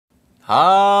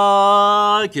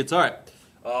Hi, kids. All right.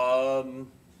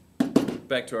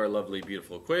 Back to our lovely,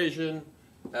 beautiful equation.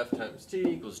 F times t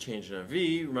equals change in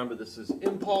mv. Remember, this is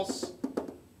impulse,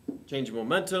 change in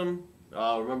momentum.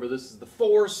 Remember, this is the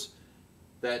force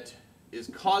that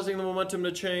is causing the momentum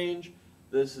to change.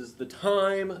 This is the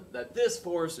time that this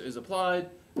force is applied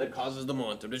that causes the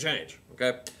momentum to change.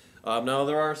 Okay. Now,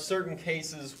 there are certain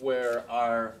cases where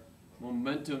our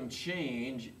momentum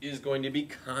change is going to be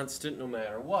constant no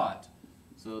matter what,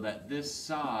 so that this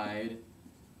side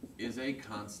is a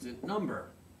constant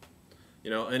number. You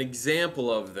know, an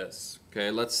example of this, okay,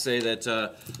 let's say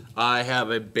that I have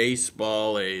a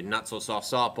baseball, a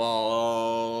not-so-soft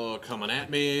softball coming at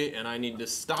me, and I need to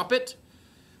stop it.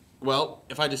 Well,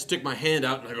 if I just stick my hand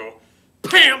out and I go,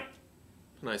 PAM!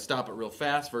 And I stop it real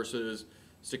fast versus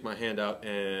stick my hand out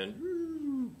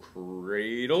and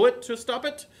cradle it to stop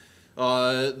it,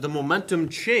 the momentum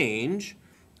change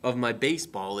of my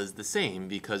baseball is the same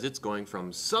because it's going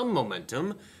from some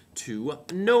momentum to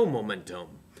no momentum.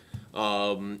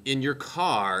 In your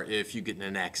car, if you get in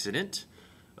an accident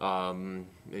and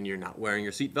you're not wearing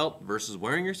your seatbelt versus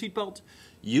wearing your seatbelt,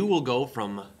 you will go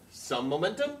from some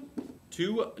momentum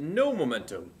to no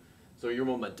momentum. So your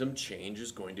momentum change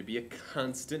is going to be a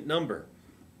constant number.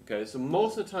 Okay, so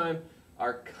most of the time,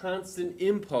 our constant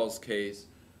impulse case,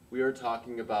 we are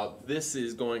talking about this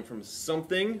is going from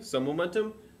something, some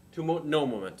momentum, to no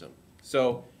momentum.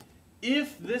 So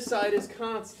if this side is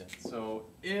constant, so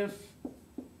if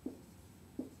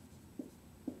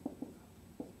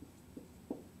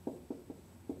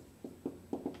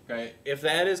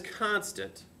that is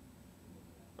constant,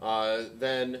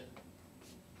 then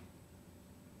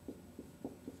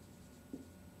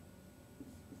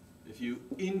if you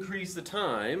increase the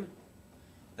time,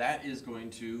 that is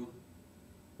going to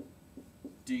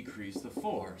decrease the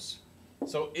force.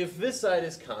 So if this side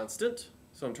is constant,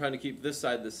 so I'm trying to keep this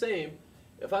side the same,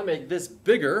 if I make this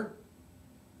bigger,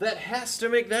 that has to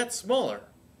make that smaller.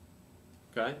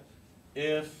 Okay?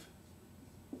 If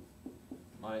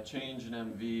my change in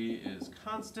mv is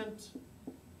constant,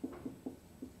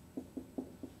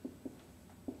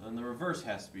 then the reverse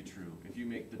has to be true. If you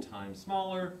make the time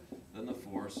smaller, then the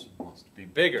force must be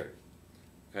bigger.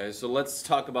 Okay, so let's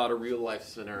talk about a real life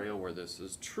scenario where this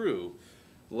is true.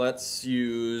 Let's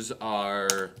use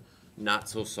our not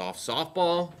so soft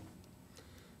softball,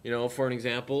 you know, for an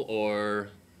example, or,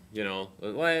 you know,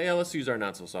 yeah, let's use our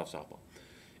not so soft softball.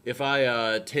 If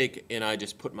I take and I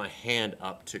just put my hand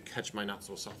up to catch my not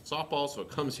so soft softball, so it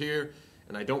comes here,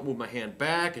 and I don't move my hand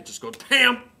back, it just goes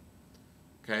PAM!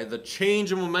 Okay, the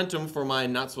change of momentum for my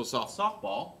not so soft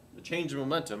softball, the change of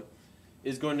momentum,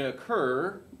 is going to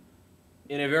occur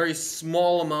in a very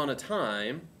small amount of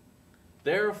time.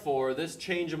 Therefore, this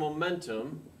change of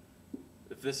momentum,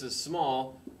 if this is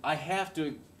small, I have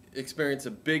to experience a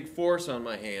big force on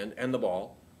my hand and the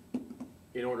ball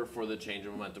in order for the change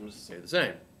of momentum to stay the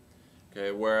same. Okay,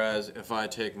 whereas if I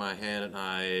take my hand and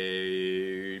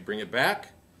I bring it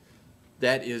back,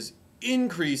 that is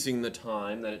increasing the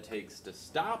time that it takes to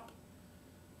stop.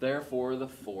 Therefore, the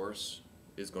force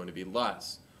is going to be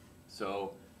less.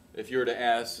 So if you were to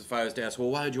ask, if I was to ask,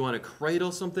 well, why did you want to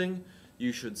cradle something?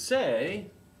 You should say,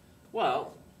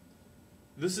 well,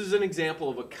 this is an example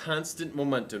of a constant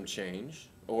momentum change,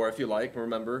 or if you like,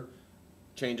 remember,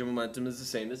 change of momentum is the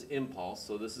same as impulse,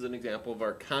 so this is an example of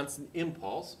our constant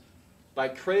impulse. By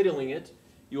cradling it,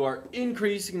 you are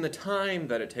increasing the time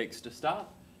that it takes to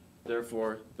stop,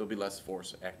 therefore, there'll be less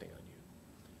force acting on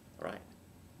you. All right.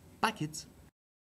 Bye, kids.